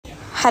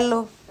Hello,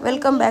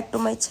 welcome back to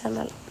my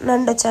channel.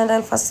 Nanda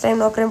channel first time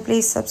nokren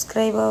please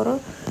subscribe avaru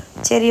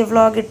cherry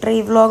vlog itre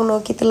vlog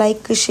nokittu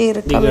like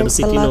share comments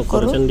alla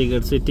koru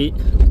chandigarh city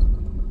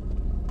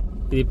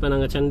idipa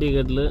nanga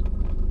chandigarh lu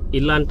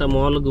illanta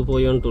mall gu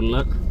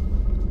poyontulla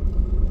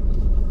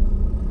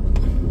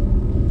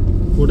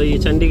uda ee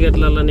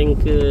chandigarh lalla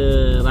ninku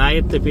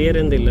raayathe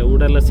perendilla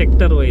udalla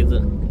sector wise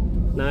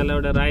naala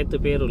uda raayathe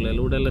perulla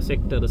udalla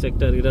sector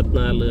 24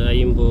 50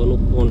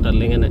 30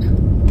 untalla ingane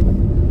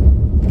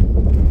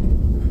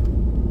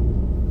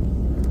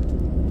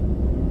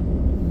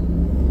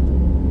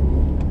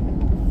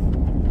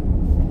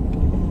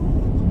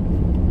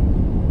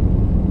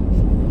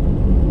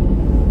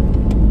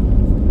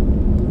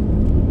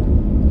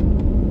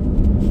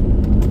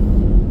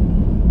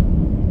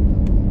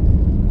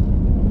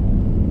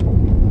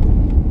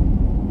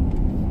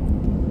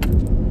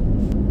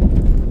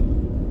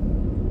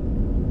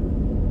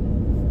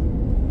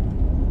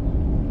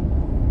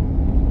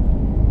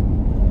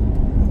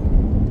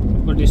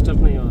disturb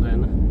नहीं हो रहा है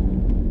ना?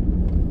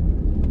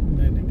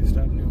 नहीं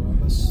disturb नहीं हो रहा,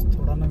 बस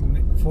थोड़ा ना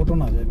फोटो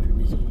ना आ जाए मेरे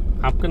बीच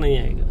में। आपका नहीं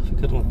आएगा,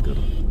 फिक्र मत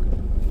करो,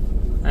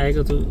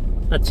 आएगा तो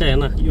अच्छा है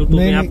ना। यूट्यूब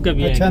में आपका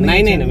भी अच्छा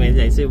नहीं, नहीं मैं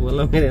जैसे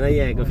बोला मेरे नहीं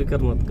आएगा,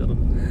 फिक्र मत करो।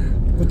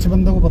 कुछ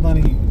बंदों को पता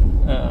नहीं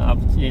है आप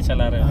ये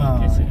चला रहे हो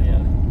कैसे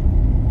यार,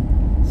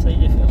 सही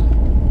है फिर।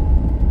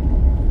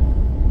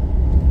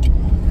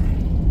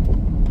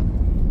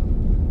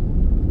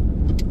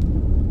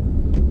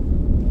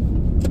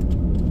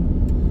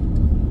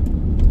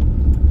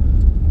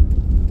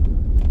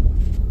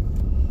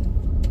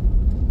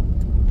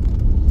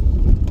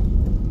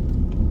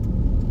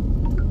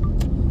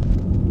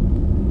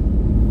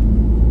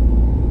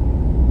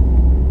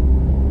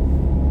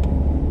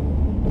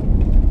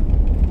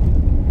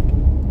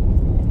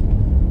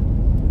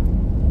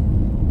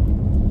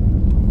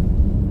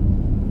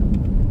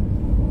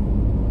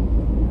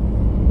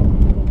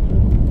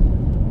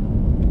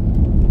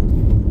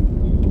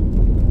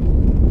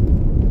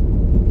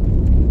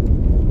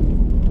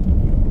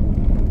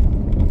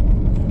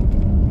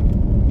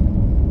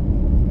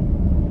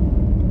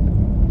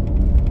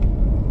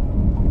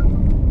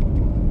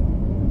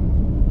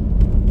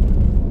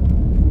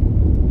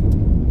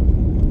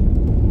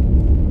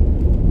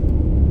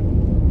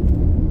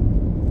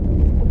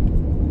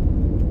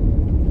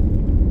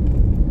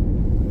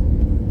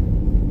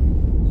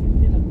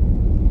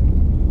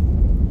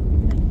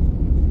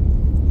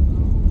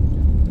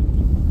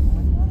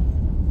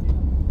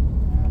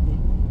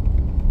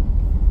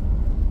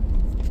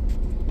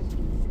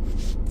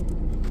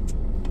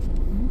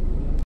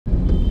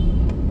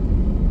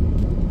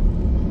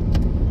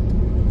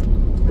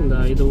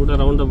 ಇದು ಊಟ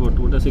ರೌಂಡ್ ಅಬೌಟ್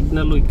ಊಟ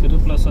ಸಿಗ್ನಲ್ ಇಕ್ಕರು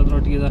ಪ್ಲಸ್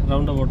ಅದರೊಟ್ಟಿಗೆ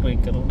ರೌಂಡ್ ಅಬೌಟ್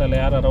ಇಕ್ಕರು ಊಟಲ್ಲಿ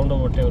ಯಾರ ರೌಂಡ್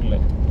ಅಬೌಟೇ ಇರಲ್ಲ.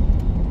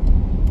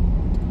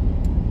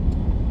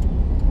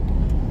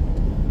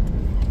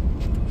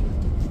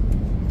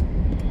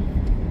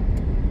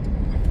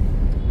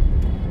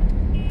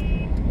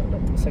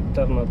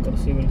 ಸೆಕ್ಟರ್ ನೋಡ್ತಾರೆ,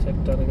 ಸಿವಿಲ್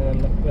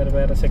ಸೆಕ್ಟರ್ಗೆಲ್ಲ ಬೇರೆ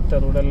ಬೇರೆ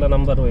ಸೆಕ್ಟರ್ ಊಡೆಲ್ಲ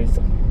ನಂಬರ್ ವೈಸ್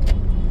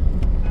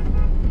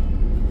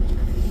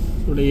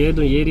ಊಡ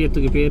ಏನು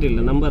ಏರಿಯಾತ್ತಿಗೆ ಪೇರಿಲ್ಲ,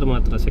 ನಂಬರ್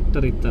ಮಾತ್ರ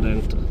ಸೆಕ್ಟರ್ ಇರ್ತಾರೆ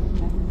ಅಂತ.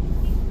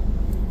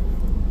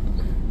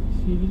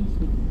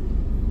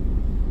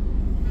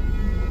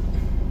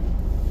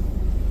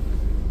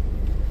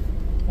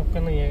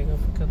 आपका नहीं आएगा,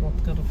 फिक्र मत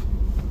करो,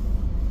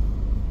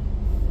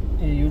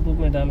 ये यूट्यूब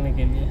में डालने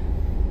के लिए।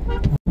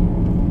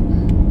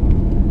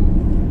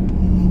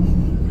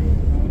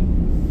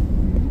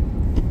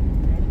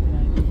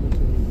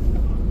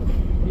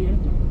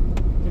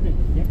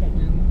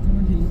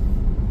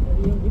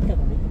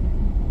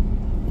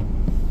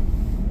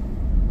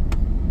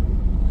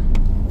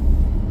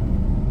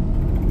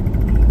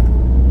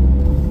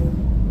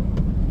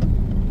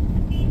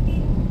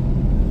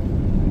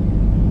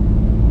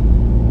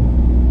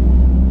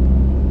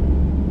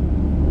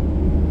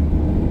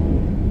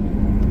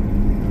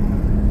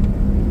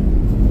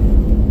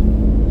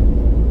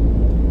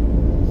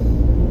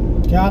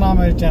 क्या नाम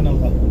है चैनल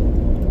का?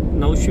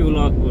 नौशी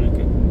व्लॉग बोल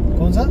के।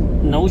 कौन सा?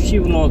 नौशी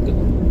व्लॉग।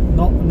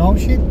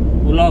 नौशी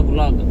vlog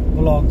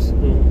vlogs.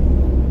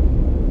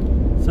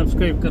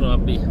 सब्सक्राइब करो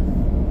आप भी।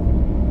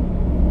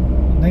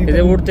 नहीं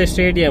इधर उड़ते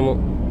stadium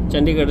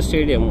Chandigarh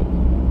stadium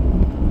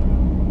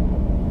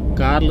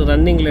Carl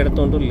running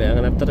ಎಡ್ತೊಂಡುಲ್ಲ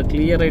അങ്ങനെ അത്ര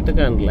ക്ലിയർ ആയിട്ട്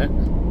കാണില്ല,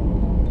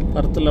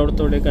 പുറത്തുള്ള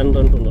അവിടത്തോടെ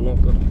കണ്ടുകൊണ്ടുണ്ട്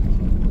നോക്കൂ.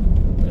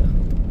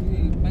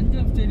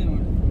 Punjab stadium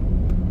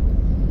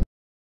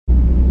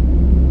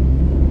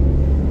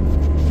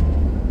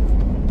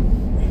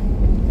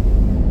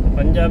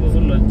Punjab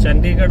full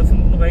Chandigarh full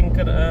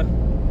भयंकर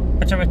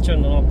पच पच्च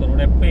नोकर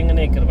एप्प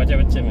इंगने पच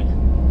पच्च में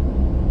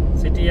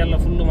सिटी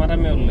फुल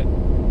मरमे उल्ले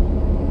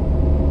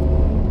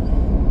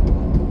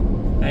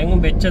अयंगु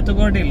बेच्चत्तु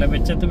कोडिल्ल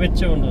बेच्चत्तु बेच्च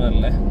उंडु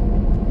null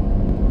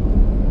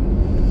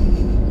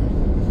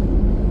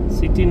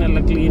city null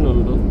clean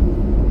उंडु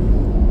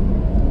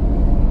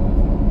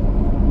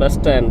bus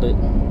stand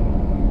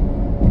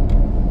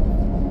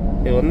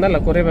ಒಂದಲ್ಲ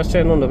ಕೊರೆ ಬಸ್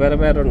ಸ್ಟ್ಯಾಂಡ್ ಉಂಟು, ಬೇರೆ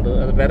ಬೇರೆ ಉಂಟು,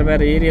 ಅದು ಬೇರೆ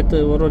ಬೇರೆ ಏರಿಯಾತ್ತು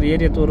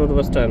ಓರೋರು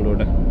ಬಸ್ ಸ್ಟ್ಯಾಂಡ್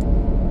ಕೂಡ.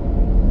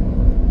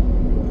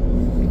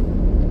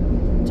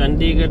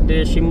 ಚಂಡೀಗಢ,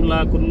 ಶಿಮ್ಲಾ,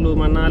 ಕುಲ್ಲು,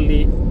 ಮನಾಲಿ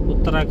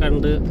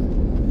ಉತ್ತರಾಖಂಡ್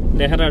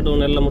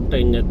ಡೆಹ್ರಾಡೂನ್ ಎಲ್ಲ ಮುಟ್ಟ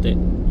ಇಂಜತ್ತೆ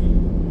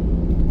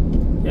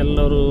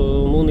ಎಲ್ಲರೂ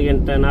 3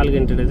 ಗಂಟೆ 4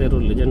 ಗಂಟೆ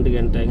ತೆರುಳ್ಳಿ 2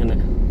 ಗಂಟೆ അങ്ങനെ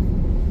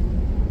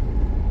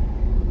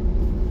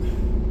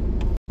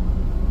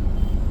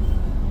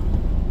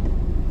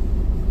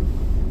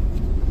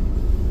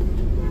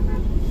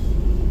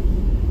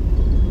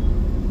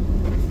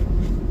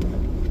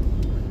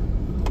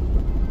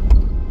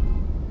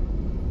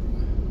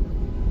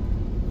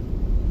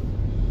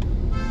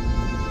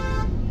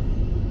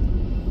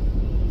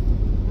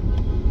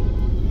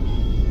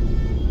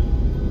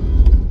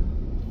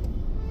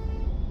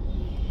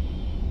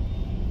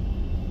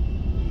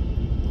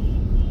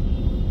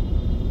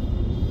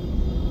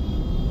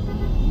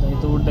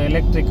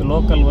electric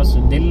local bus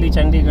Delhi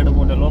Chandigarh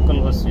ಕೂಡ ಲೋಕಲ್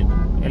ಬಸ್ ಇದು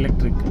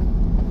ಎಲೆಕ್ಟ್ರಿಕ್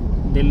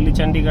ಡೆಲ್ಲಿ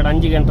ಚಂಡೀಗಢ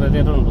 5 ಗಂಟೆ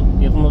ತೆರುಂಡು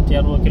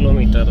 260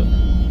 ಕಿಲೋಮೀಟರ್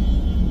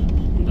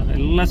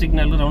ಎಲ್ಲ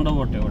ಸಿಗ್ನಲ್ ರೌಂಡ್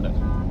ಅಬೌಟ್ ഇവിടെ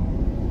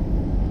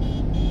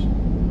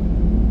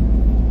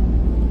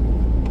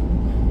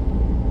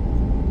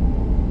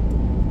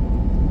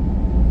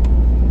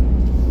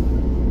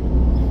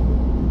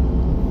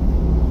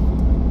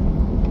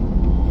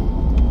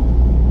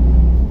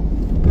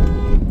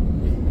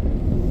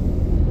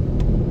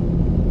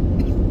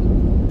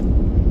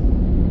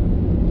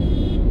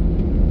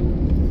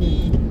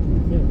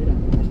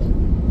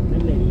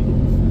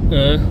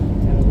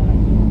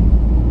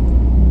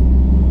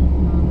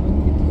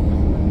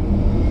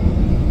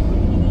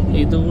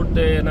ಇದು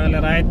ಊಟೆ ನಾಳೆ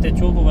ರಾಯತ್ತೆ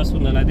ಚೂಪು ಬಸ್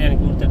ಉಂಟಲ್ಲ ಅದೇ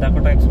ಊಟೆ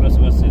ಡಕೋಟಾ ಎಕ್ಸ್ಪ್ರೆಸ್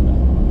ಬಸ್ ಇದು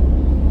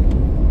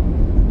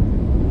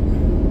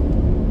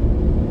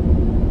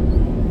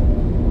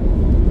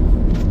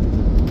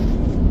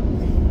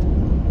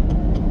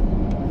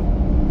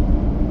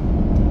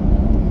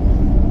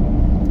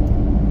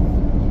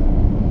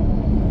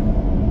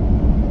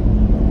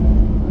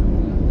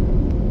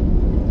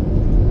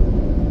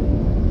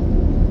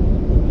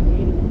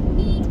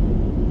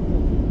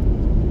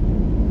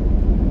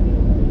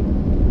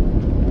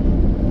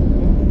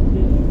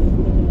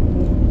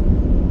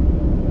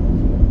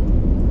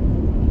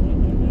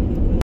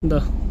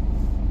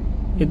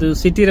ಇದು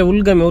ಸಿಟಿರೆ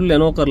ಉಲ್ಗಮೆ ಉಲ್ಲೆ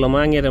ನೋಕರ್ಲ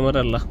ಮಾಂಗೆರೆ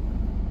ಮರಲ್ಲ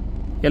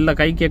ಎಲ್ಲ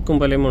ಕೈಗೆ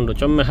ಎಕ್ಕುಂಬಲೆ ಉಂಡು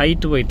ಚೊಮ್ಮೆ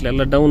ಹೈಟ್ ಬೈಟ್ಲೆ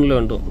ಎಲ್ಲ ಡೌನ್ಲೆ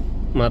ಉಂಡು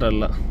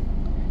ಮರಲ್ಲ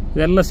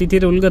ಇದೆಲ್ಲ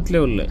ಸಿಟಿರೆ ಉಲ್ಗತ್ಲೆ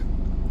ಉಲ್ಲೆ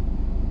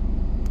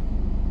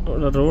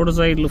road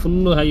side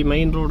full high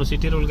main road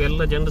ಸಿಟಿರೆ ಉಲ್ಗ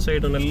ಎಲ್ಲ ಜನರ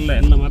ಸೈಡ್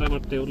ಎಲ್ಲ ಮರ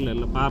ಮತ್ತೆ ಉಲ್ಲೆ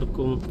ಎಲ್ಲ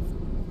ಪಾರ್ಕು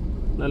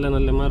ನಲ್ಲೆ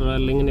ನಲ್ಲೆ ಮರ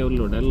ಎಲ್ಲ ಹಿಂಗನೆ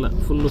ಉಲ್ಲೋಡೆ ಎಲ್ಲ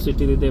ಫುಲ್ಲು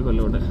ಸಿಟಿ ಇದೆ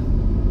ಬಲ್ಲೆ ಓಡೆ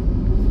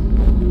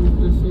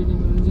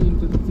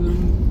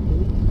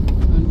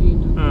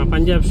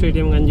ಪಂಜಾಬ್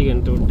ಸ್ಟೇಡಿಯಂಗೆ 5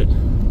 ಗಂಟೆ ಉಂಟು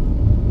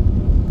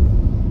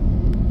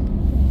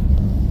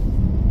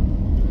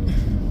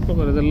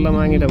ಇದೆಲ್ಲ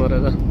ಮಾಂಗಿಡ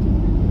ಮರದ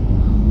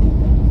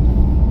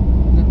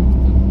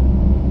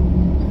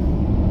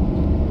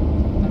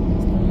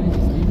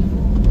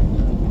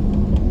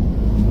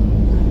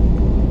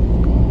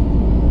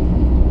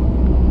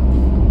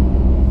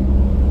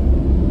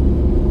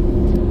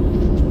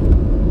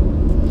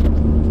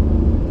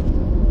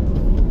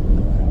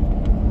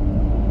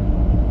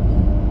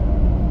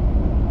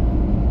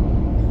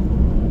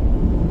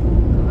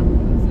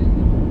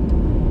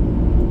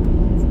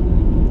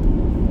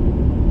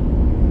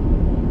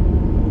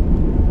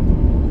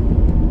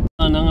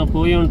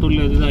പോയി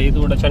ഉണ്ടല്ലോ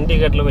ഇതിവിടെ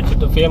ചണ്ഡീഗഡിൽ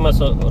വെച്ചിട്ട്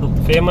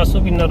ഫേമസ്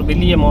പിന്നെ ഒരു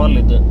വലിയ മോൾ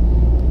ഇത്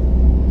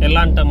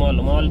എലാൻട്ട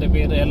മോളിന്റെ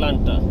പേര്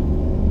എലാൻട്ട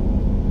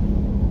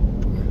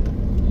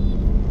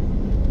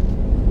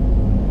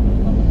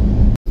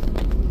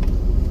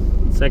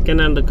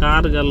സെക്കൻഡ് ഹാൻഡ്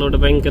കാറുകളിലൂടെ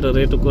ഭയങ്കര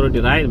റേറ്റ്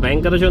കുറടി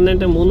ഭയങ്കര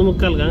ചൊന്നിട്ട്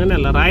 3.25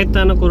 അങ്ങനെയല്ല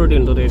റായത്താന കുറടി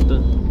ഉണ്ട് റേറ്റ്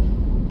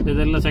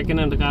ഇതെല്ലാം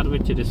സെക്കൻഡ് ഹാൻഡ് കാർ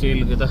വെച്ചിട്ട്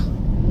ಸೇಲ್ಗೆ ಇದ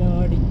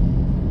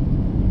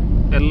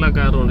ಎಲ್ಲ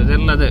ಕಾರು ഉണ്ട്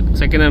ಇದೆಲ್ಲ ಅದೇ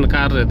ಸೆಕೆಂಡ್ ಹ್ಯಾಂಡ್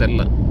ಕಾರ್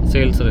ಇದೆಲ್ಲ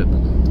ಸೇಲ್ಸ್ ಇದು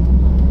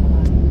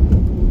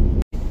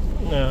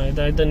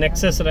ಇದು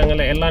ನೆಕ್ಸಸ್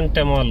ರಂಗಲ್ಲ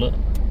ಎಲ್ಲಂಟೆ ಮಾಲ್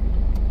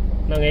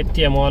ನಂಗೆ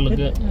ಎತ್ತಿಯ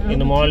ಮಾಲ್ಗೆ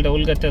ಇನ್ನು ಮಾಲ್ಡೆ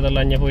ಉಲ್ಗತ್ತೆದಲ್ಲ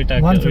ಅಂಜೆ ಹೋಯ್ತು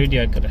ಹಾಕಿ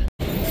ವಿಡಿಯೋ ಹಾಕಿದ್ರೆ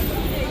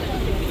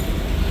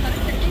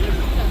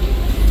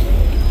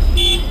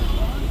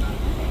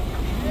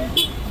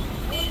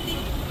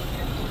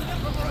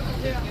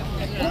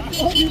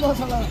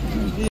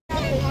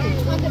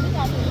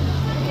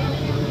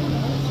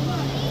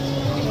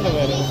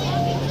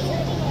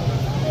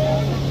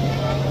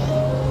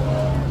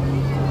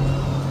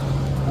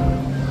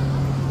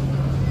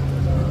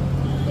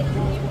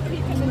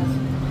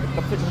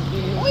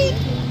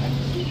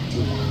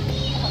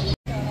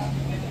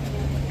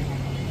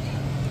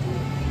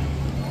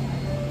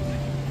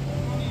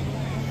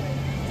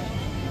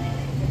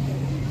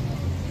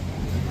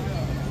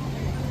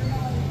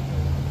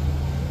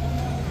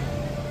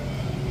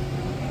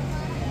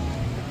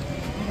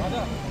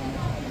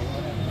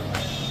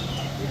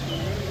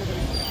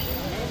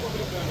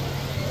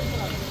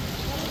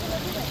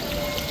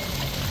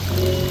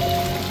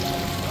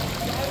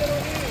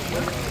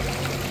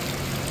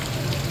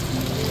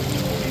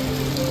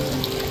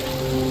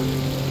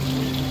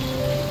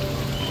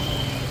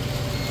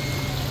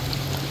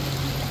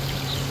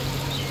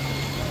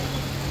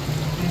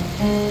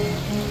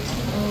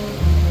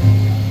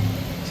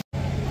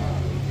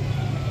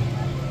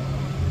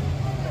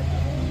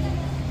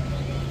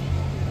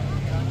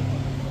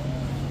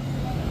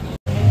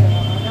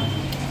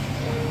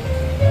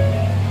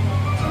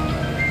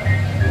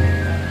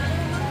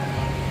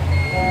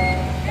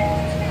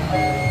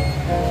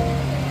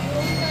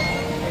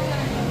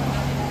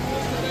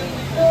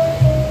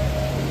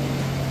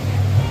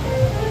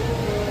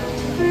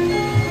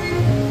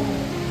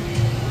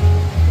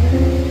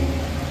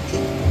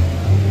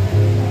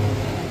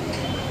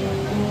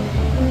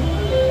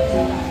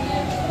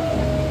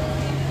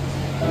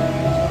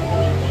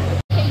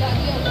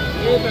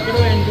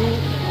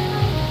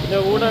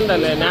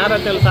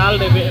ನೇರದಲ್ಲಿ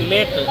ಸಾಲ್ಡೆ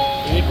ಲೇಟ್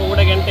ಈಗ ಕೂಡ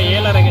ಗಂಟೆ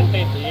 7:30 ಗಂಟೆ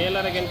ಆಯ್ತು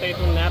 7:30 ಗಂಟೆ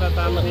ಆಯ್ತು ನೇರ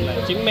ತಾನಿಲ್ಲ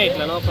ಚಿಮ್ಮೆ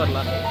ಇಟ್ಲ ನೋಪರ್ಲ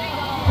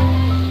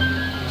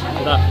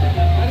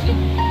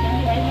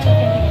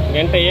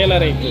ಗಂಟೆ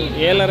 7:30 ಆಯ್ತು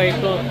 7:30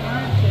 ಆಯ್ತು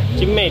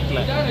ಚಿಮ್ಮೆ ಇಟ್ಲ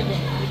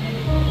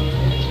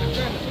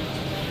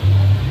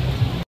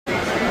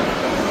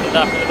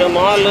ಇದು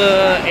ಮಾಲ್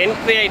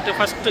ಎಂಟ್ರಿ ಆಯ್ತು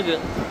ಫಸ್ಟ್ಗೆ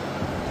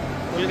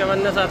ಉಳಿಗೆ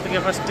ಬಂದ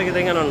ಸಾತಿಗೆ ಫಸ್ಟ್ಗೆ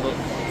ತೆಂಗನುಂಡು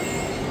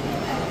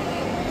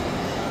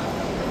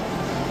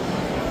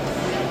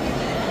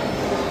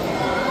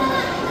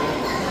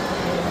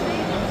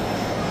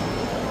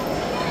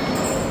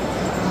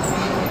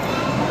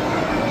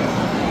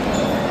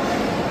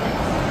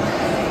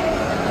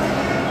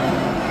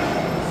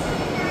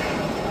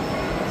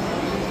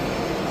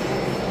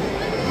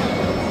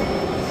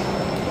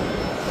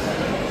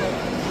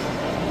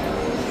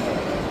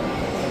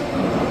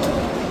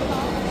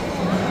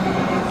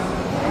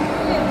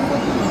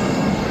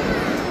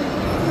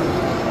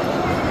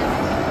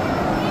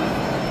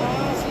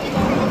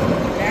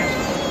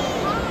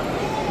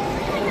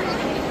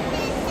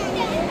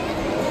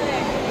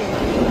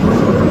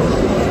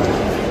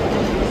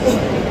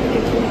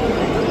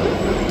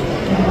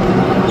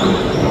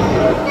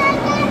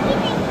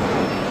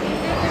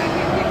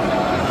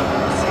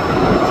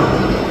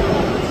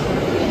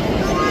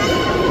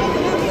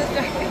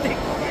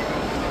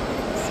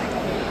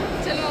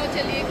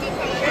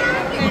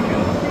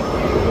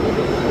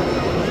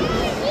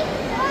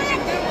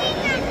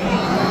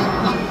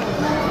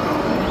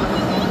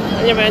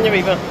Anh nhà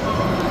bị vâng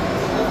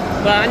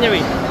và anh nhà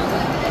bị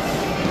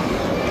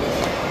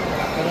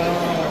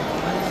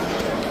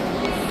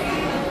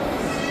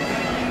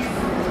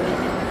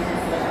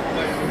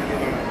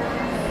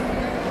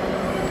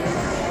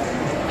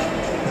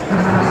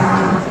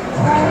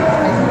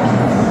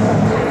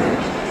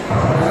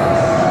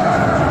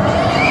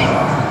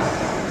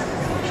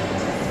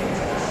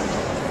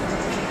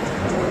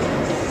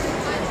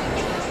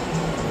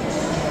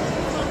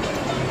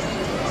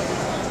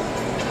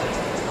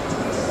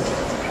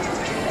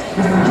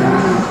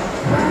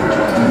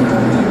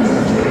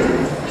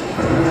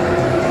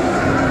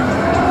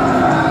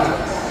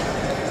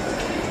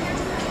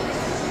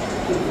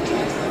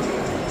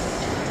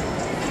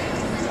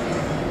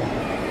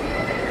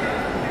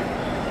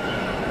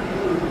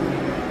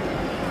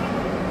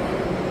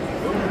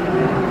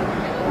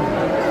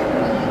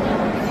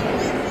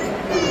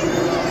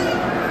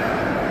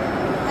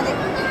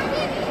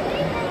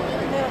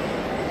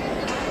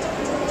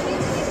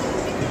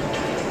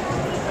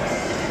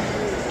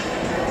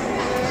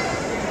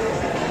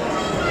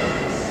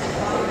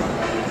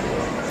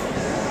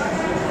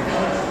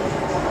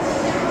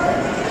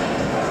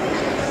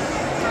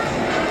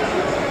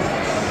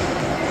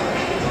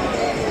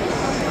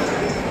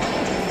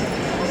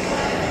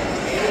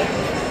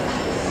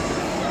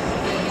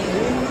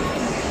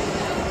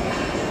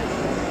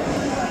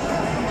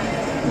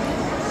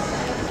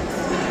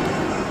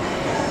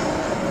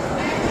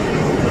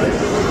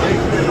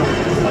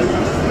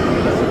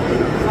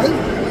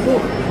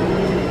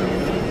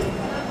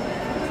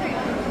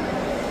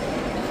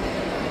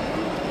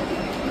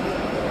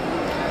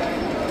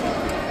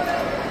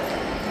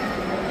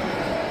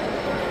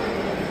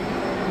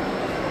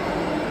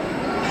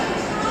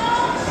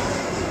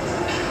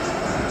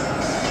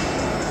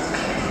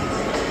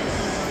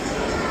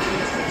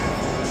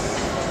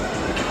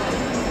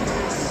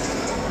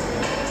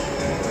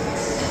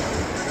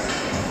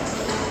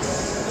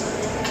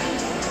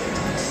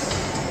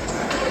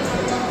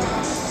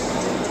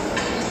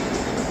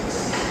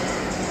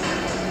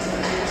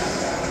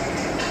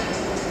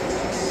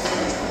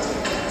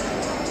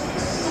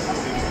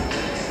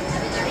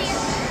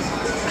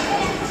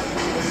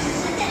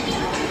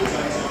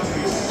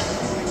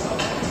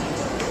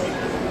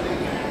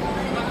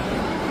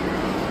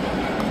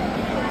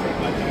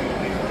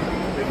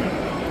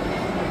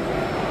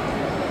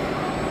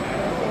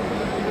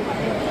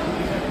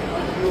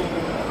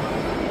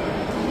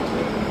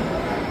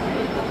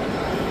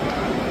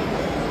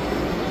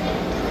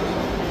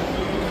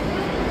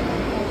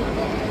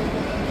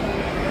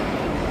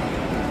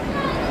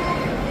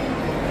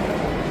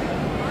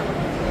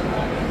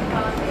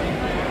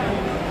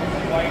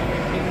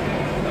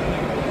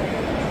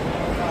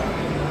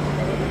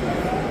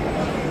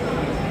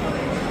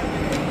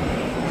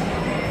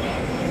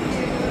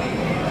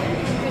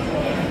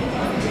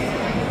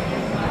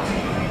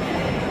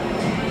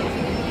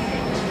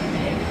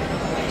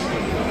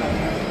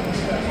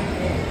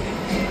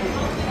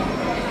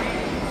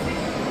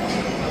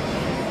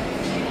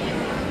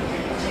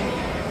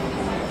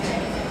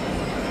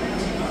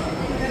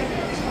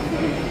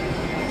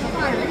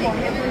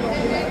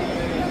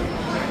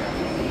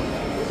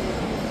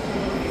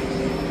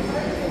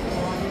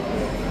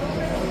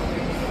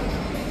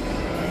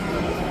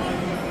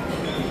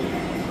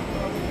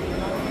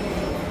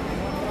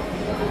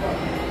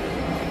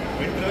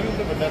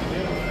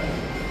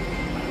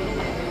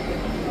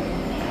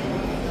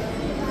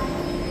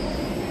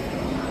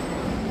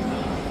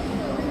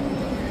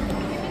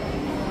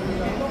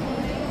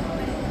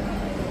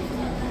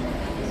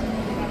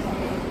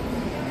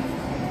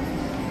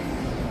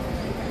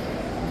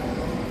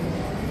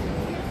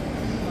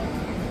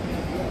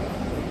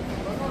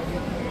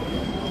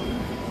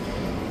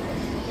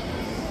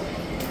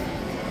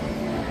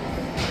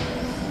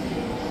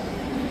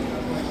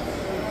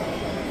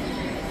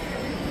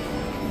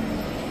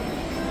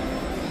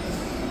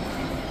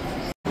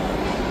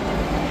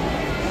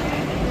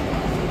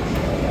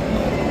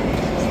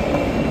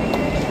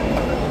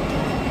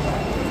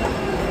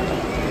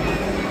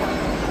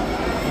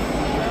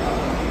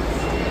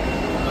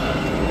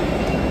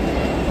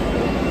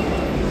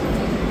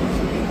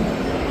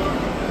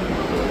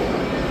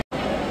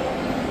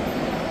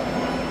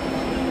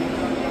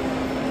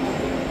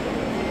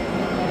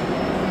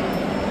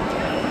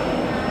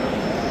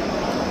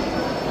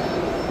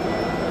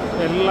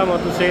ಎಲ್ಲ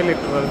ಮತ್ತು ಸೇಲ್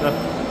ಇಟ್ಟರದ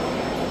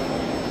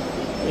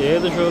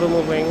ಏದು ಶೋರೂಮು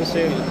ಹೆಂಗೆ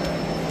ಸೇಲ್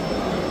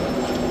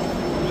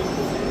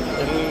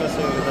ಎಲ್ಲ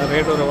ಸೇಲ್ ಇದೆ.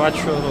 ರೇಡೂರ watch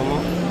showroom.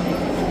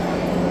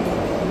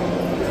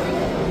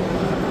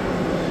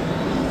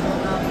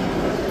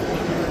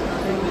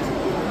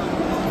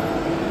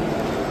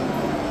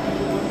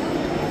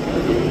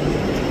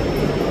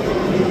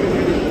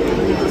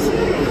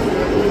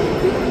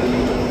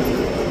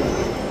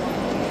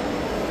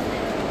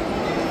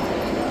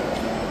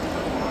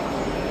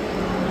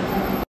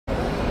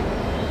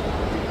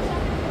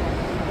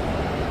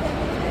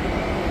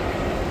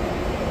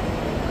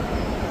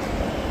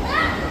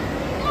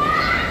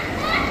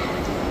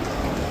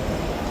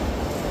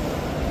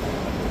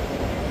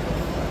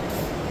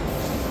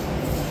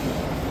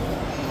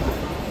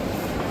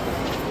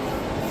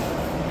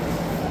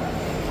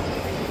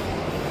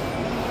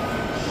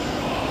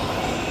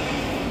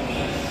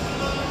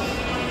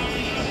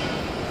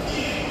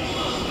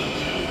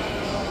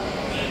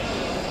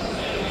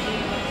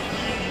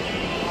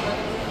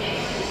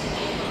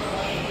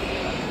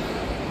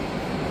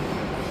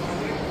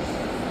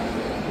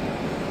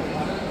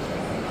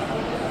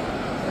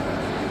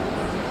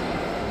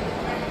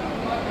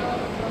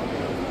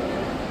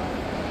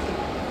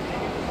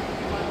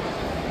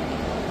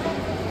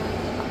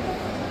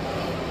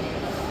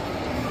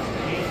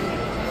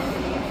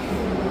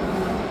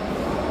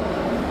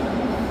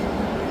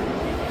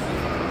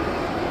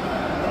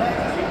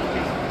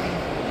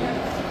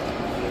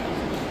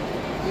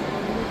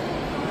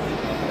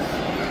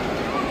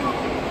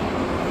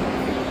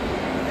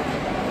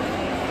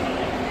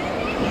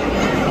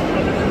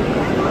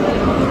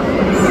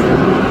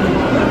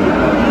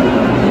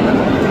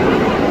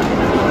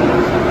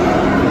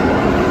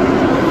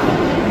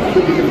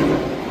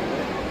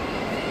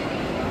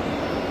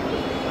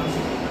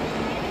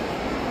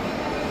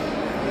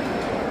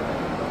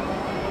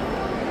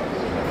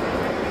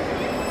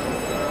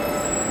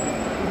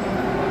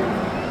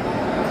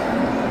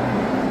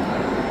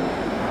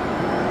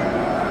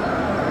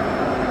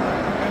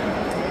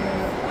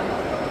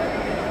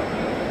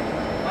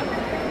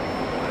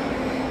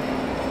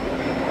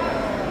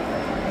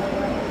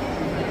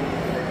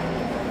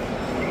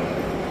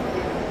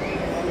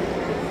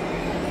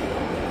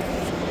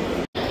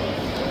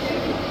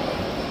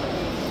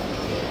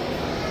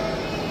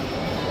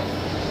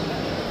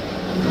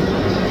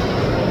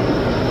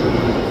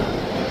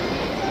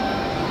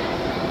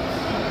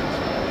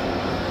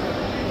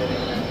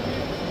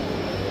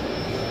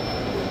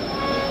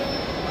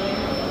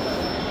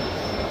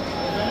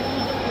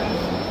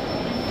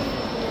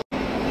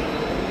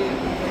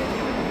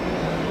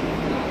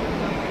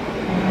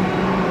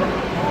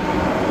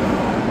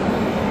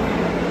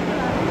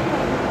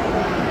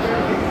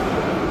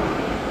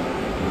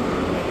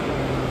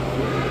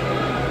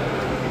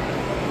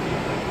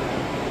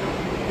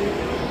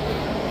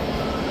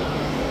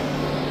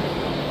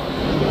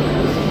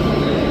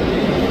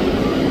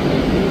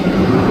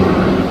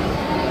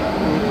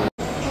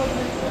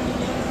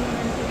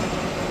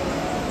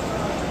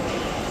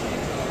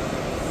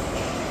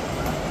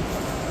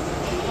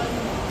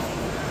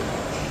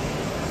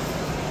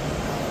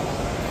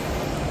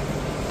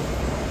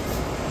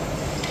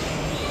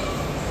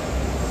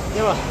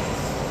 Lleva.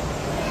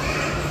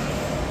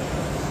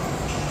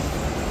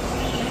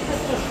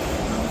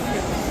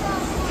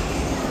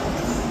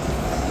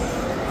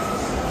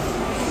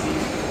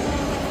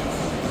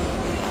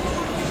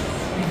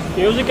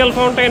 Musical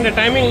fountain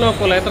timing no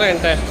full etra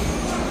ente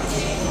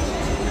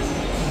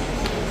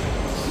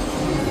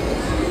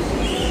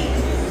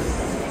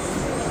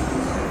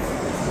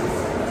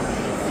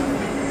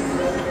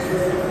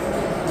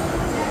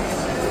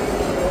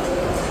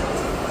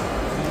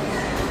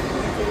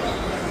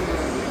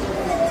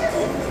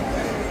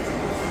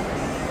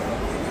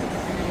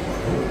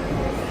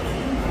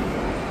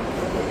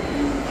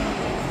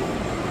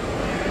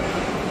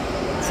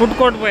food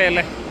court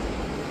പോയല്ലേ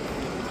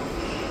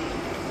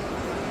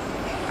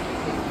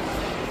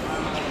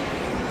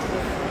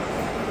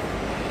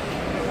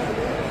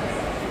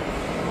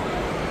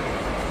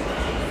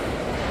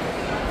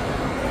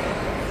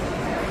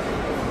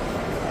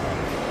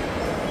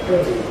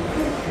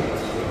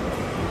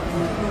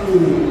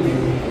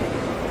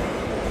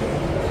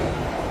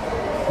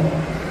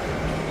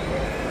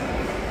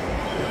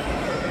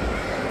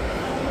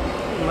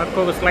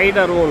ಮಕ್ಕೋಗ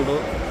ಸ್ಲೈಡರ್ ಉಂಟು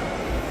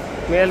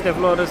ಮೇಲ್ತೆ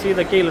ಫ್ಲೋರ್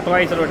ಸೀದಾ ಕೀಳು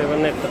ಟ್ವಾಯ್ಸ್ ರೋಡ್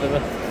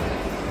ಬಂದಿರ್ತದೆ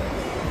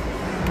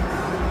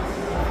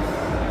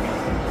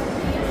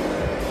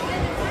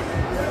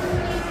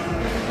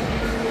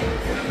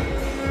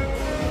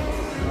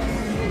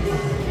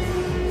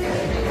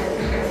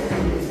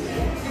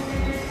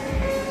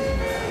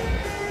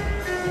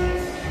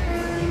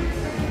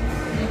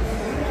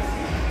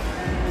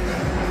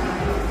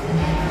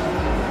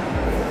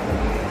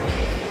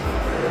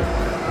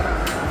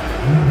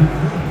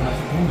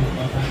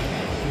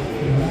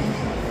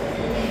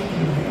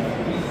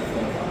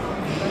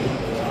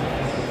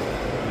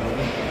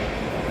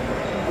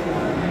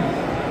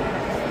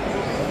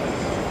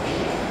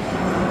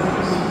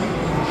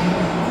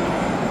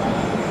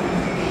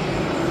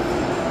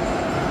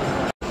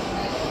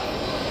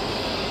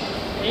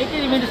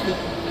 18 minutes.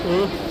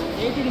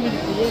 18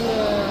 minutes.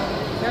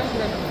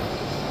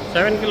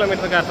 7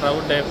 kilometer ಕಾಟ್ರ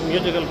ಉಡ್ಡೆ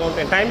musical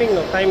fountain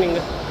timing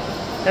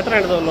ಎತ್ರ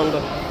ಹಿಡಿದವಲ್ಲ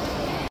ಉಂಟು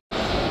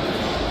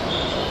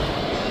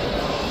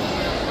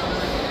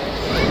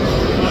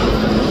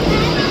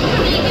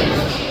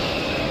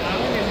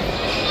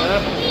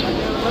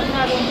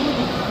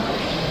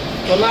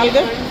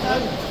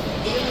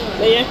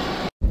नहीं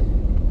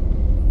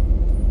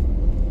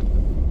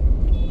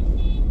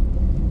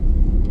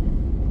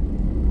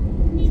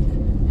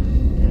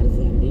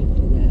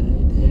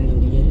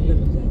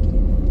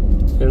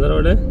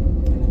ಎಂದರೋಡೆ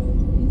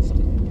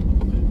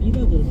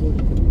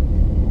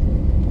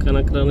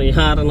ಕನಕ್ರನು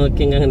ಯಾರನ್ನು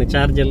ಹೊಕ್ಕಿಂಗ അങ്ങനെ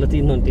ಚಾರ್ಜ್ ಎಲ್ಲ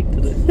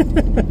ತಿನ್ನೊಂಟಿಕ್ಕದು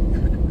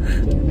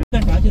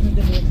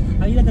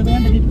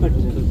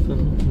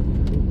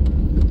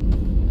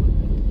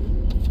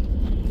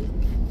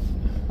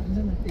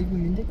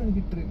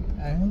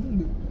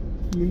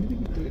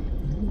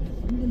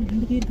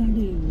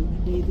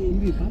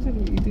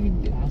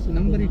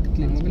ನಂಬರ್ ಇಟ್ಟು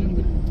ಮೊಬೈಲ್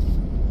ನಂಬರ್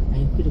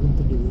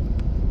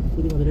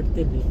പുതിയ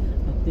മുതലെടുത്തല്ലേ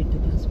അപ്ഡേറ്റ്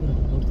ട്രാൻസ്ഫർ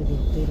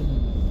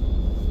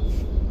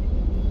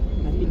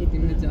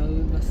പിന്നെ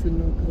ബസ്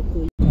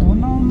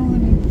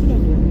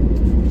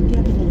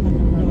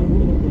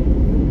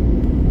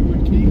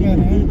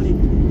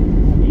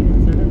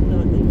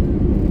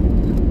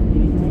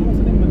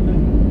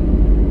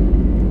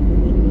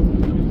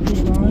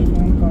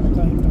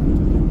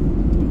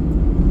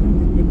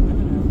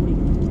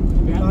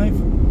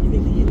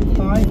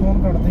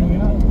फोन कर देंगे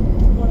ना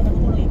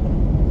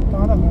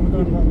ताज़ा फोन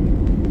कर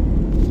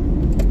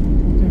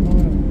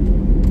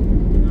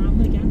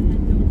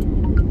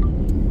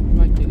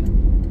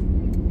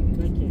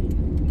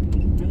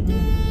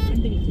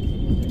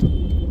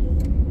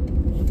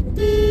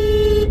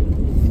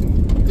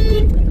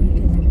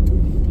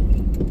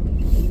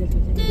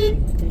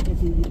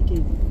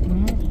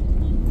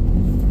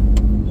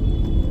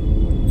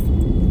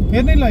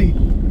फिर नहीं लाई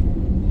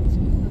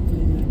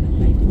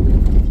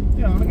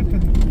ध्यान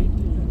कितने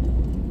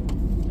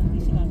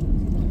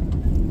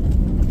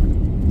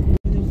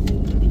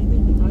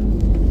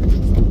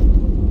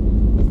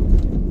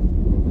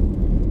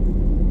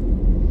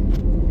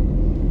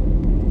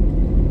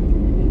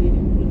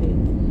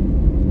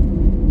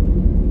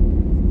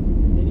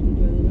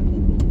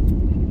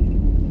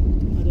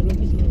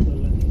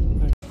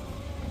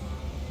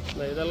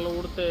ಇದೆಲ್ಲ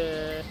ಉಡುತ್ತೆ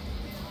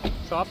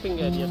ಶಾಪಿಂಗ್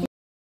ಏರಿಯಾ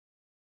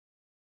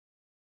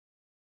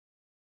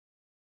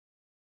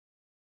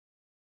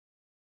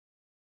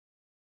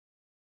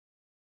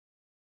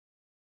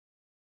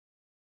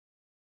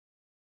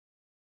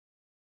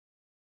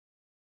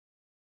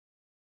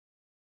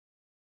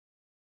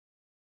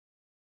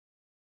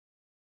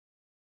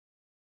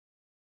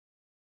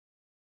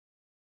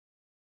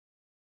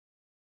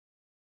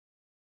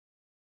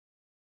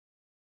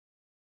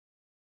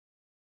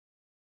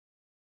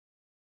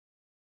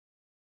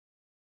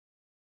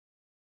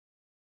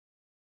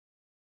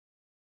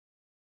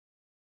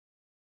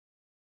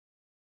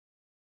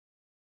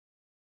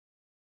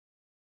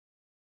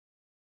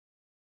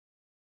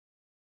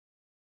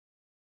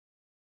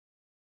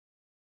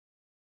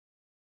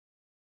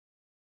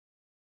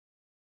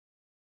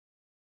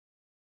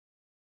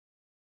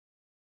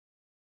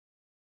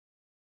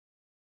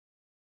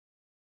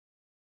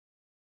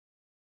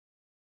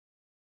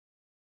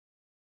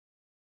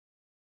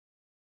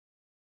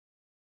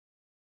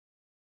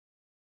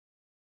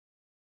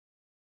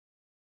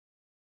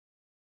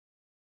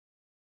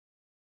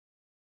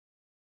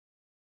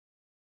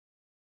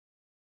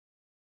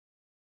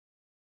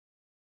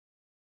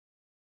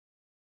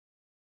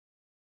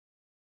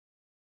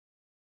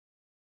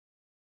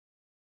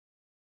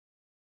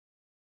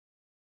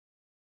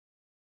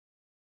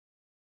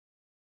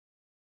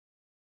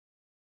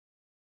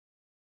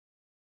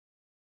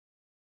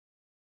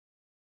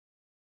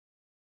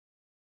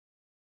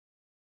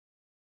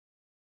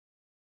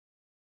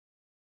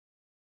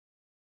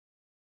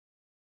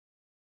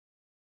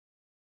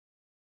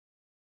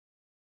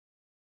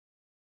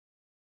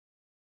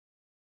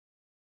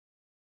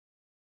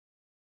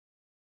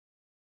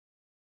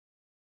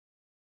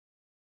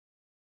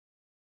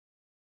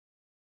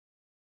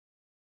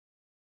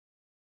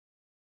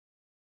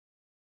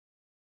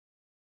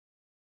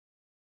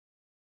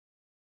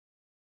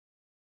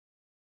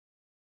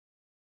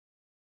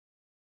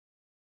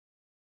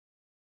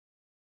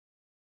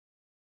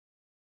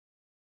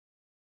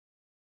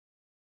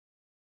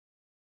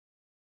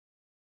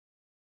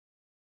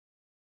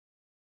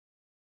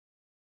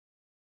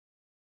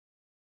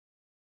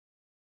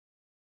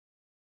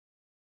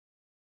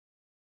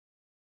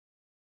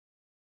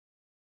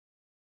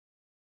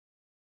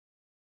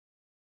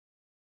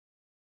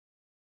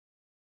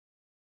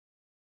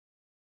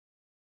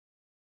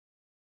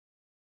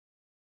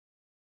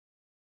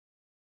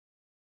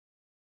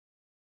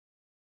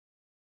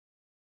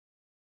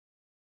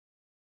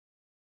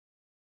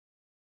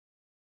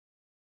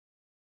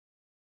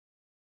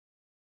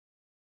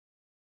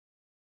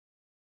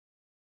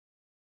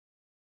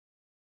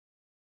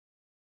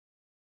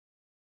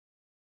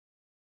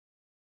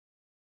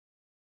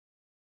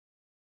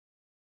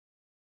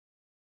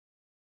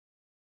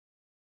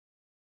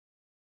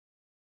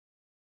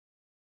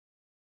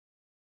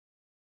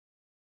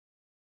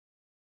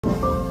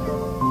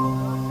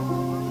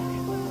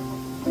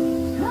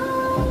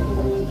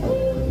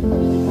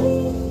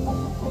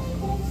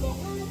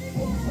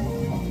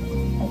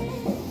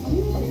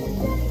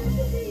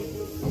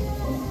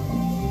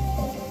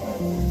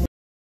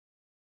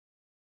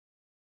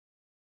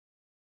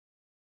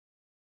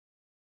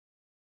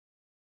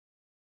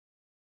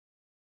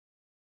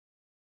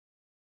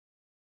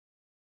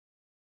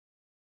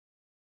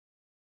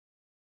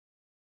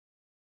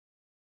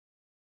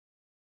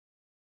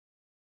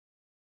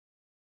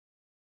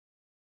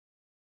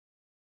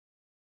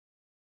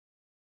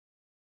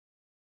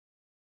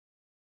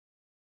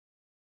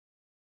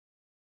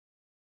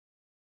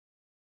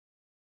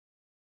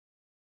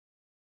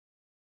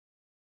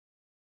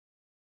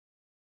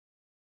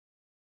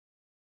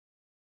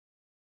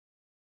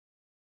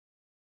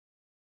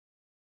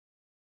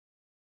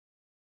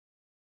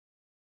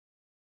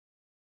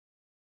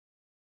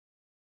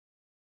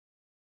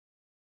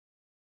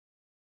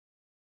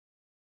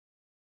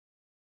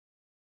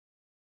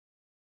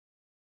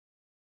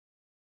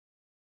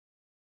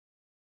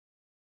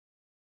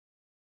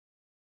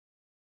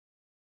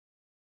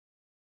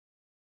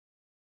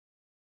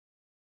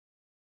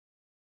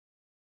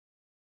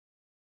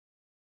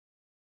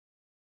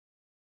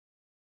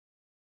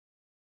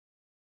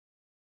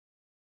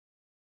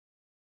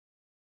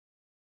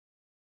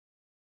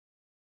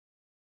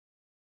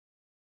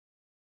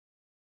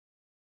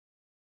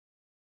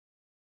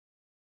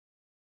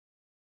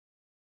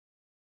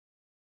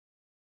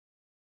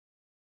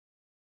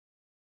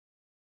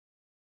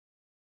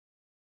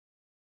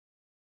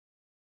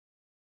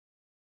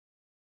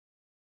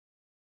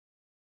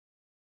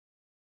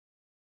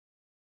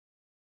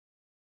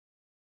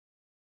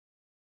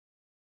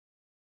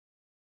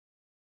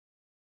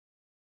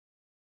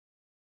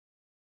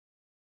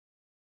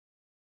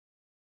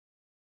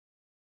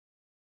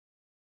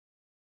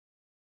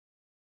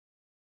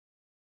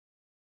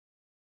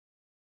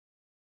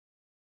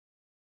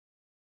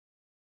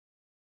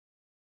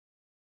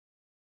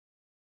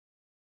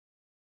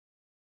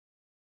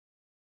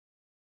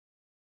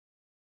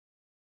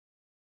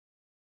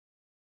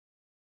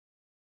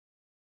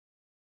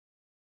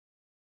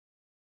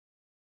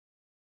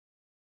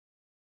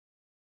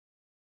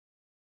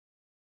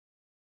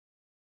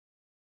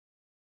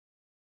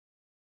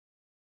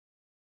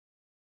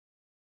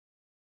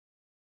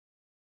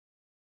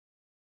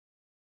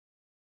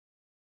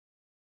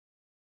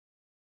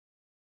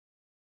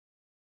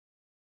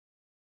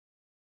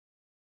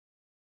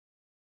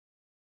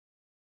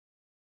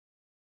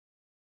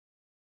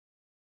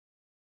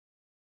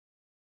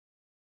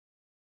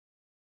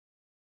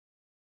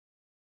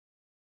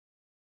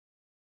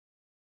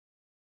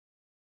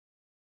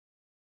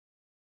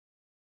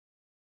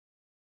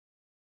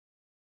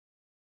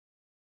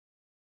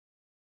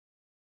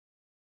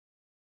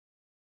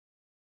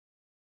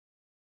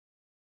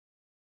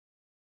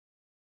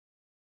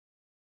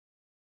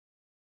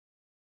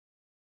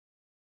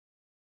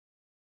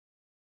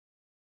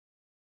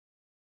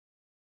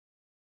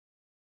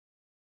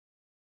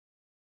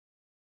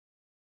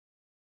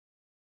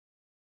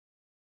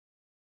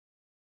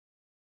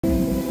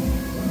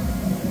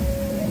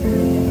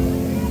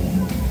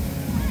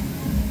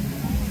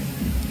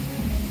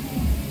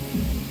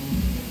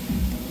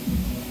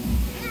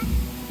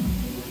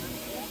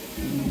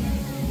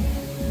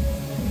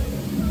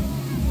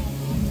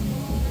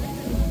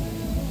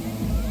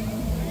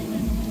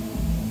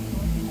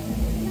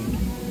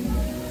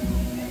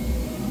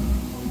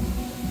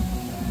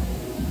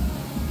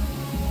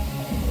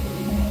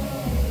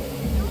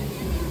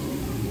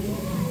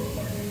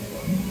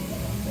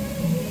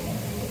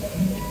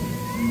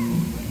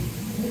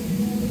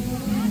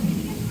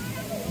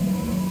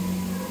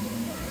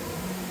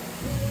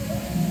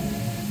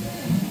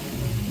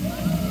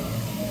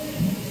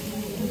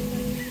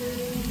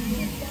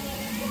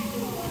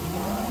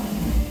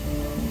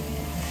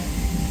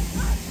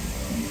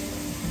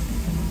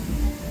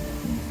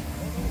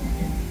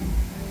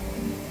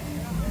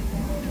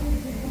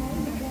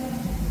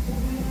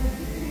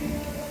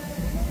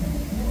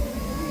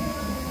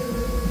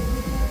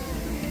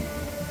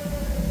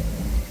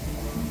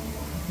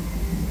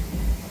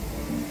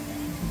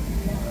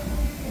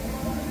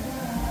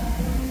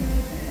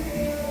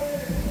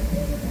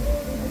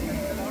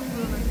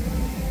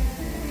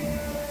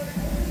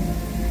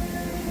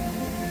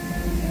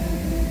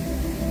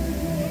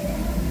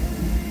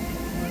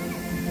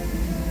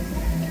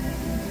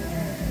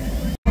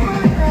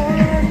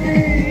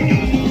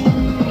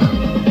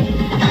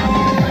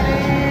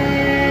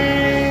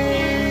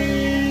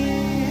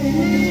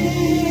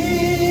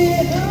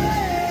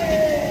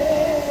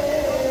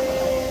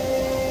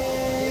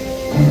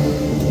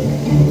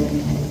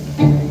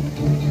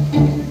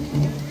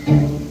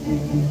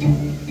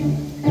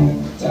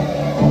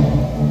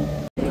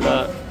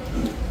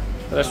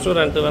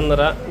ರೆಸ್ಟೋರೆಂಟ್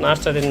ಬಂದರ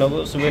ನಾಷ್ಟ ತಿನ್ನೋದು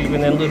ಸುಬೇಲ್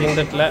ಬಿನ್ ಎಂದು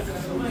ತಿಂದಿಟ್ಲ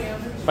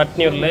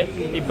ಪಟ್ನಿ ಉರ್ಲೆ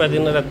 20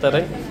 ದಿನ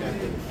ಇರ್ತಾರೆ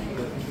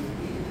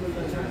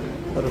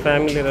ஒரு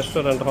ஃபேமிலி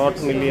ரெஸ்டாரண்ட்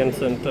ஹாட்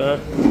மில்லியன்ஸ் ಅಂತ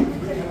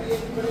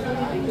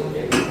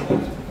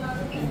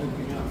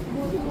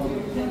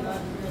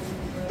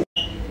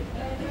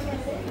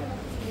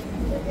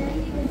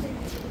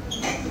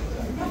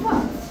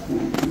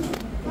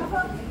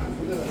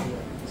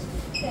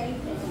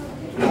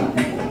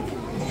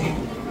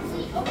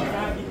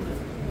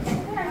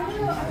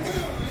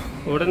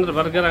ಉಡಂದ್ರ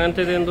ಬರ್ಗರ್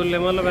ಅಂತಿದೆ ಎಂದುಲ್ಲೆ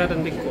ಮಲ್ಲ ಬೇರೆ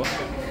ದಿಕ್ಕುವ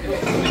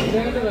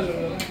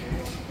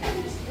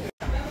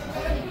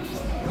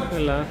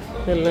ಇಲ್ಲ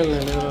ಇಲ್ಲ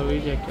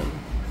ವೀಡಿಯೋ ಹಾಕಿ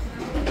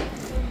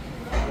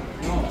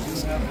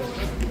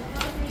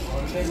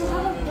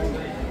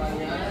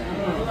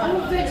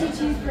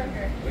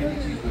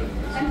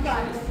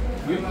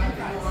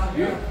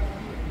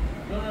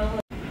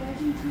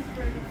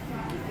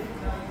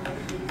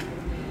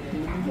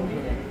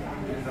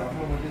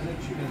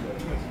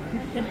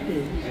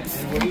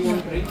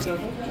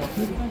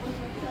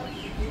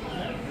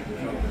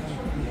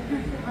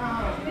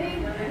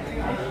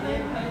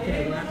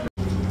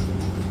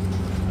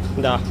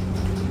दा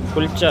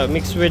kulcha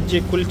mix veg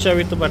kulcha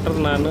with butter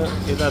नान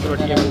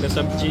इदरೊಟ್ಟಿಗೆ ಒಂದು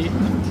ಸಬ್ಜಿ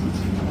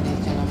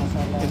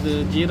ಇದು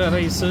ಜೀರಾ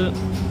ರೈಸ್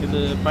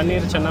ಇದು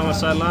ಪನ್ನೀರ್ ಚನ್ನಾ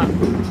ಮಸಾಲಾ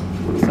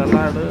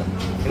ಸಲಾಡ್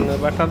ಇನ್ನು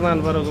ಬಟರ್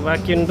ನಾನ್ ಬರೋದು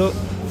ಬಾಕಿ ಉಂಟು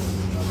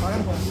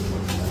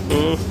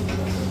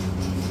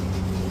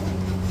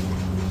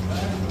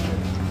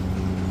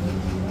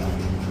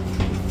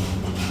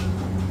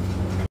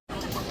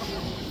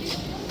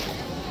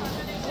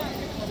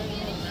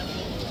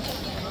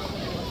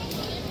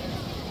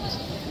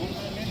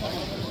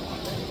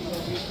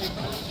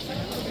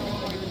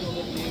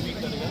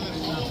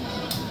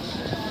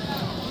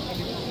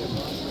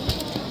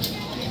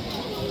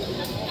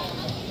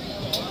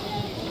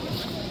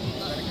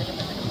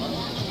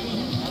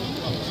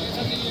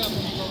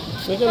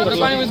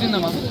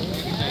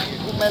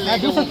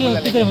दूसरा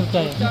किधर मिलता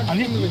है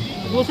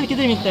दूसरा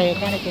किधर मिलता है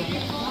खाने के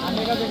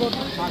खाने का देखो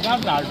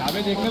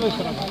ढाबे देखने को इस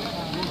तरह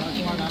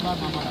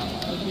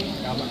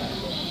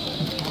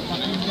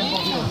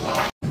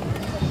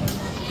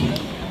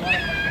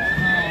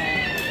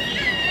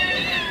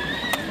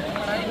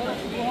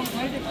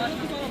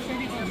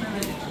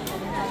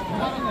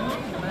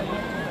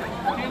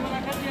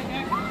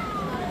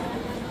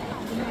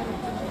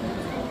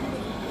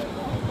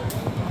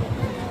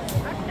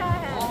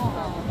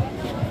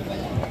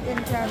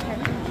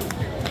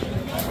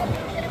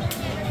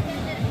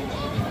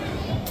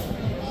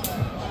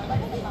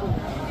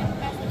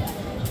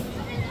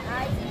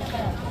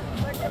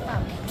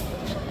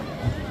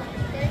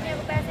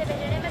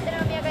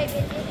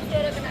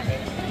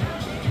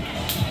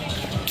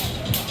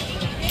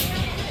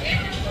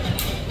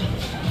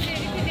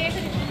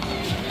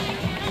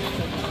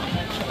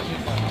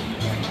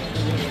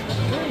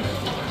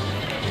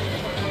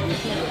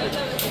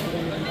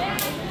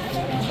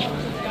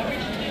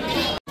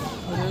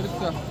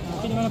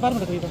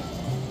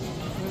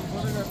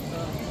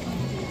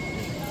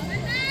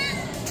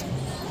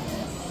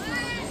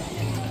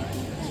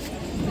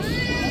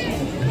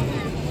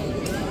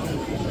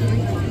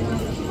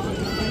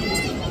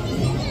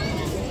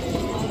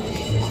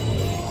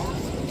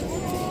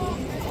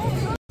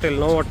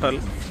no hotel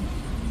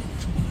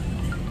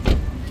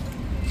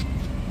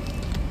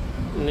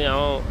now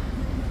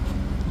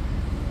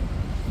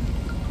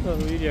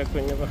video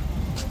ಹಾಕುኛ ಬಾ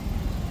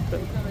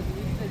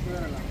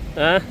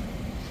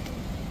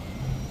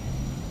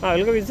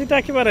ಅಲ್ಲಿಗೆ ವಿಸಿಟ್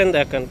ಹಾಕಿ ಬರಂದೆ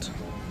ಯಾಕಂತ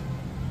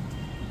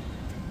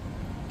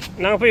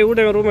ನಾವು போய் ಊಟ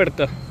ರೂಮ್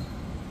எடுக்க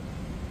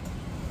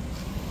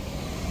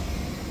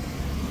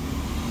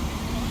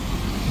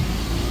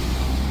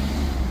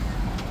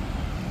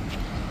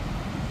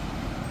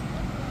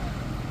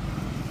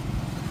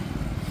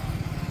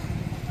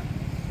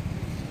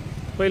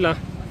போயில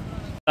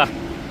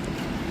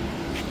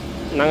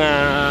ನಂಗೆ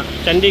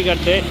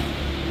ಚಂಡೀಗಢ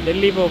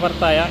ಡೆಲ್ಲಿ ಪೋ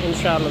ಬರ್ತಾಯ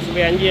ಇನ್ಶಾಲ್ಲ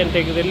ಸುಬೆ 5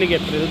 ಗಂಟೆಗೆ ಡೆಲ್ಲಿಗೆ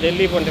ಎತ್ತಿದ್ದು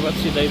ಡೆಲ್ಲಿ ಪೋಂಟೆ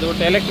ಬಸ್ ಇದೆ ಇದು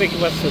ಒಟ್ಟು ಎಲೆಕ್ಟ್ರಿಕ್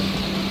ಬಸ್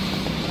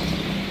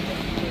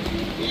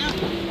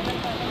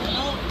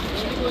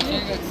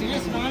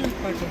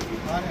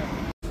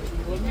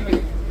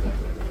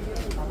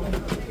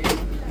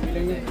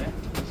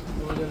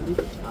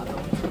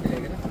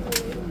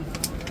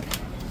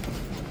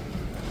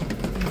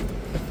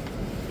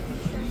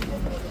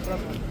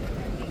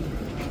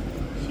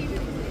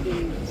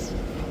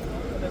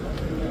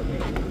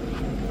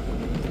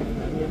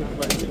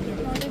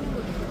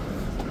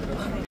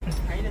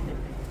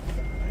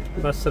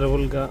बस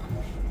रवुल्गा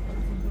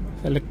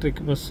एलेक्ट्रिक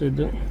बस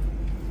ಇದು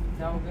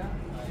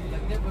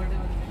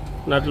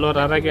ನಡ್ಲೋರ್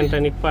ಅರ ಗಂಟೆ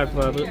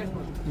ನಿಪ್ಪಾಟ್ರಾರು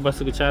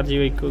ಬಸ್ಗೆ ಚಾರ್ಜ್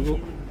ವೈಕೋಗು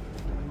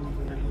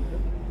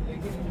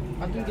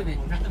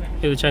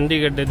ಇದು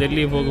ಚಂಡೀಗಢ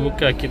ಡೆಲ್ಲಿಗೆ ಹೋಗಿ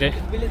ಬುಕ್ ಹಾಕಿದೆ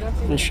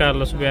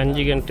ಇನ್ಶಾಲ್ಲ ಸುಬೆ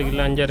 5 ಗಂಟೆಗೆ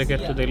ಇಲ್ಲ 5:30ಕ್ಕೆ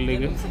ಎತ್ತು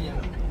ಡೆಲ್ಲಿಗೆ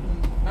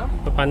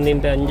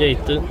 12 5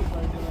 ಆಯ್ತು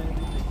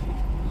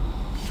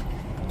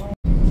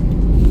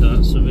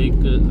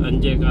ಸುಬೇಕ್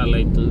 5 ಕಾಲ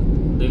ಆಯ್ತು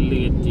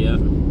ಡೆಲ್ಲಿಗೆ ಎತ್ತಿಯ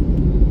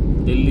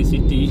ಡೆಲ್ಲಿ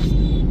ಸಿಟಿ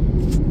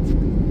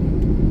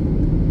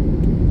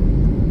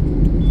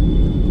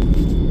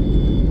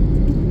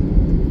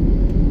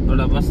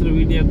ಹೆಸರು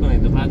ವಿಡಿಯೋ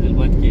ಆಯ್ತು ಬಾಗಿಲು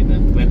ಬಾಕಿದ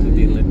ಬ್ಯಾಟ್ರಿ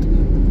ತಿನ್ನಟ್ಟು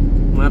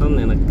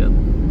ಮರನೇ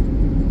ನಕ್ಕದು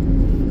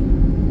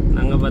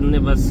ನಂಗೆ ಬಂದೆ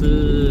ಬಸ್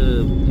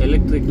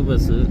ಎಲೆಕ್ಟ್ರಿಕ್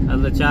ಬಸ್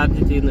ಅದ್ರ ಚಾರ್ಜ್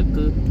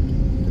ತಿನ್ನಟ್ಟು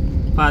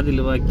പാതിൽ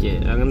ബാക്കിയേ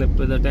അങ്ങനെ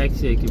ഇപ്പോൾ ഇതാ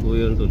ടാക്സി ആക്കി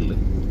പോയോണ്ടുള്ളു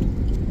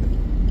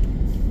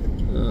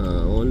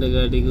ഓൻ്റെ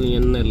ഗാഡിക്കും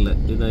എണ്ണ ഇല്ല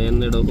ഇതാ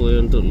എണ്ണയുടെ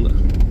പോയോണ്ടുള്ളു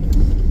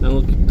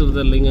നമുക്ക്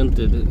കിട്ടുന്നതല്ല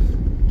ഇങ്ങനത്തേത്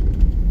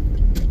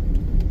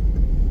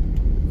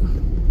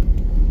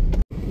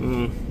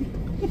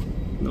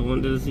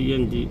ഓൻ്റെ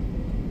CNG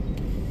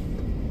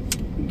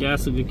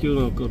ഗ്യാസ് ക്യൂ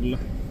നോക്കില്ല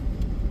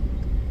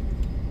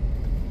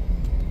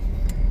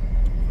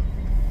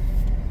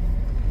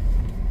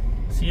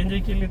CNG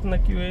के लिए इतना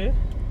क्यों है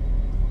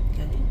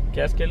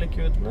गैस के लिए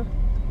क्यों इतना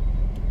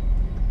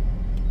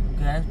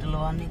गैस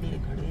डलवाने के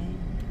लिए खड़े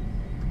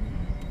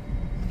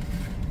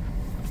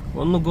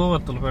ಒಂದು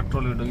ಗೋವತ್ತಲ್ಲ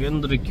ಪೆಟ್ರೋಲ್ ಇಡು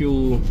ಎಂದ್ರೆ ಕ್ಯೂ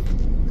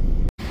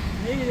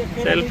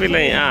ಸೆಲ್ಫಿ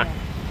ಲೈ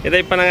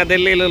ಇದಪ್ಪ ನಂಗೆ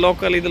ಡೆಲ್ಲಿಲಿ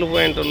ಲೋಕಲ್ ಇದ್ರಲ್ಲಿ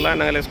പോയിട്ടുള്ള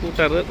ഞങ്ങളെ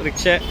ಸ್ಕೂಟರ್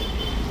ರಿಕ್ಷಾ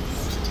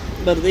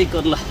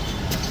ಬರ್ದೈಕಲ್ಲ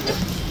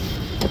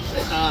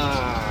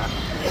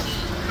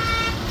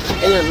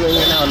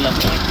ഇങ്ങനെ അല്ല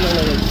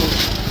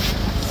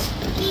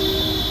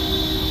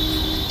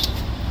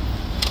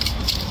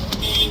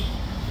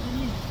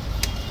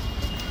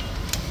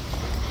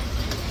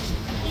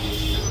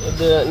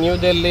ಇದು ನ್ಯೂ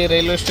ದಿಲ್ಲಿ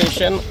ರೈಲ್ವೆ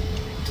ಸ್ಟೇಷನ್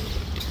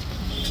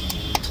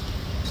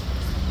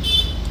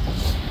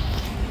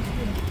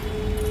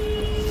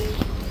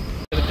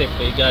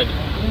ಈ ಗಾಡಿ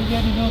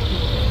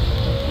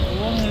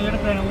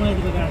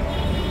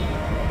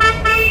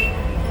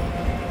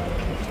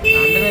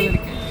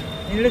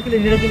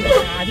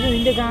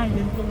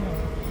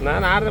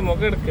ನಾನು ಆದ್ರೆ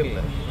ಮುಖ എടുക്കില്ല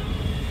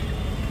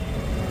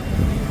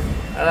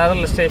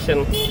അതല്ല സ്റ്റേഷൻ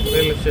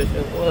റെയിൽവേ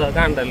സ്റ്റേഷൻ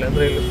കാണണ്ടല്ലേ അത്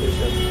റെയിൽവേ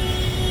സ്റ്റേഷൻ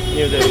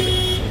ന്യൂ ദില്ലി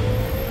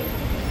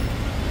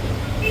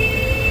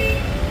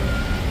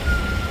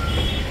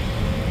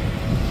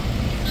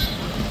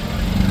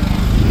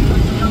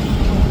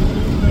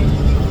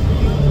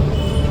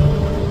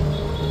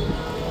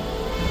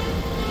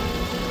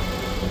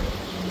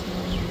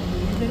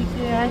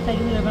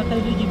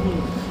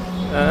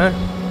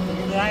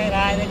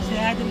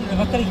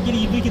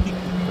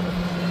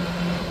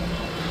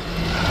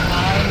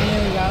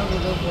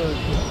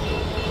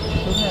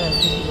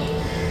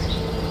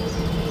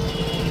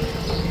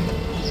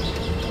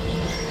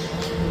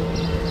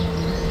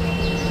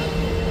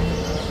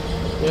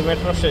ये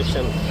metro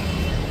station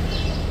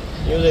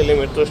new Delhi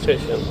metro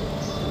station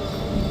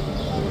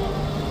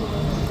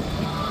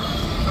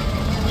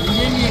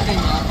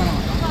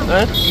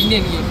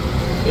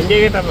India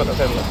gate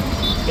ಬರುತ್ತಲ್ಲ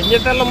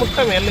ಇಂಜೆಲ್ಲ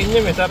ಮುಟ್ಟಮೆ ಎಲ್ಲ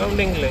ಇಂಜೆ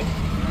ಸರೌಂಡಿಂಗ್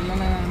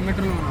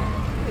मेट्रो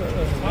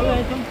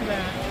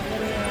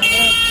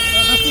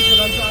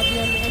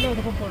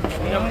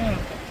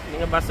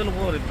നിങ്ങൾ ബസ്സിൽ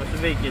പോറി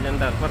ബസ്സിലേക്ക്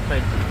രണ്ടാൾ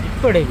പുറത്തായിട്ട്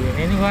ഇപ്പോഴേക്ക്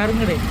ഇനി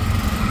വാറുങ്ങടെ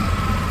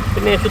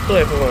പിന്നെ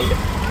ചുറ്റുമായപ്പോൾ പോകണ്ടേ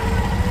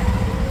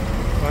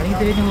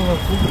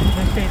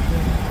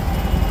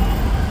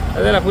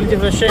അതല്ല കുളിച്ച്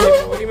ഫ്രഷ് ആയി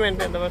ഒരു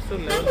മിനിറ്റ് എൻ്റെ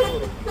ബസ്സില്ല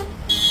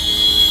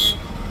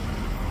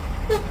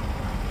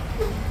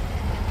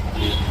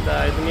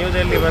ഇത് new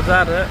Delhi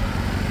Bazar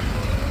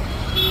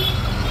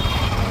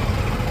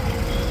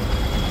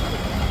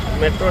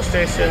metro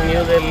station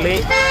new Delhi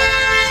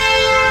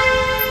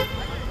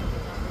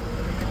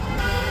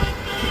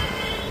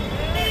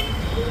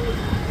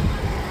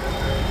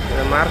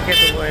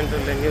market point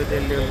ಉಂಟು ನ್ಯೂ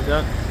ದಿಲ್ಲಿ ಈಗ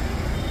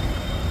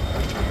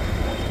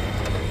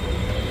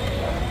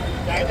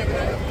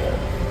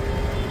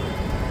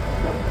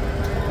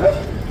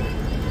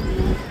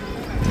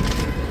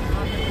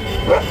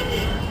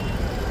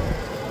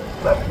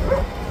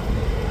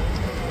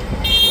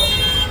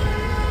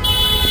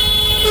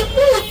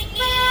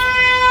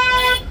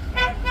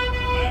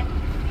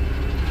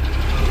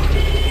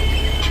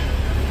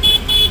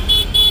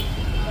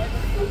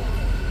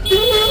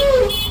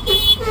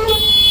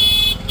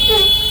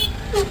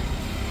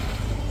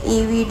ಈ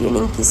ವಿಡಿಯೋ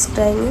ನಿಮಗೆ ಇಷ್ಟ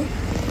ಆಗಿ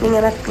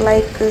നിങ്ങൾ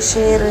ಲೈಕ್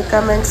ಶೇರ್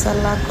ಕಮೆಂಟ್ಸ್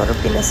ಎಲ್ಲ ಹಾಕೋರು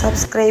പിന്നെ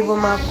ಸಬ್ಸ್ಕ್ರೈಬ್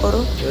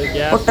ಮಾಡ್ಕೋರು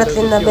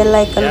ಪಕ್ಕದಿಂದ ಬೆಲ್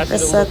ಐಕಾನ್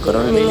ಪ್ರೆಸ್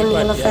ಹಾಕೋರು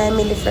ನಿಂಗೆಲ್ಲ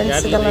ಫ್ಯಾಮಿಲಿ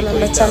ಫ್ರೆಂಡ್ಸ್ಗೆಲ್ಲ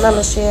ನನ್ನ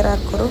ಚಾನಲ್ ಶೇರ್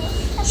ಹಾಕೋರು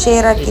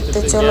ಶೇರ್ ಹಾಕಿತ್ತು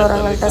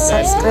ಚಲೋರಂಗಲ್ಟ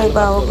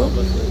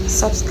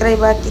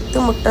ಸಬ್ಸ್ಕ್ರೈಬ್ ಹಾಕಿತ್ತು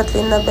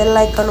ಮುಟ್ಟತ್ಲಿಂದ ಬೆಲ್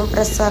ಐಕಾನ್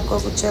ಪ್ರೆಸ್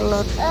ಹಾಕೋಗು ಚಲೋ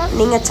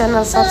ನಿಂಗೆ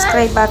ಚಾನಲ್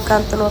ಸಬ್ಸ್ಕ್ರೈಬ್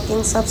ಹಾಕಂತ ನೋಕಿ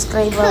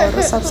ಸಬ್ಸ್ಕ್ರೈಬ್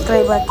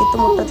ಹಾಕಿತ್ತು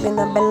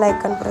ಮುಟ್ಟತ್ಲಿಂದ ಬೆಲ್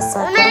ಐಕಾನ್ ಪ್ರೆಸ್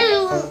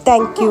ಹಾಕೋರು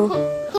ಥ್ಯಾಂಕ್ ಯು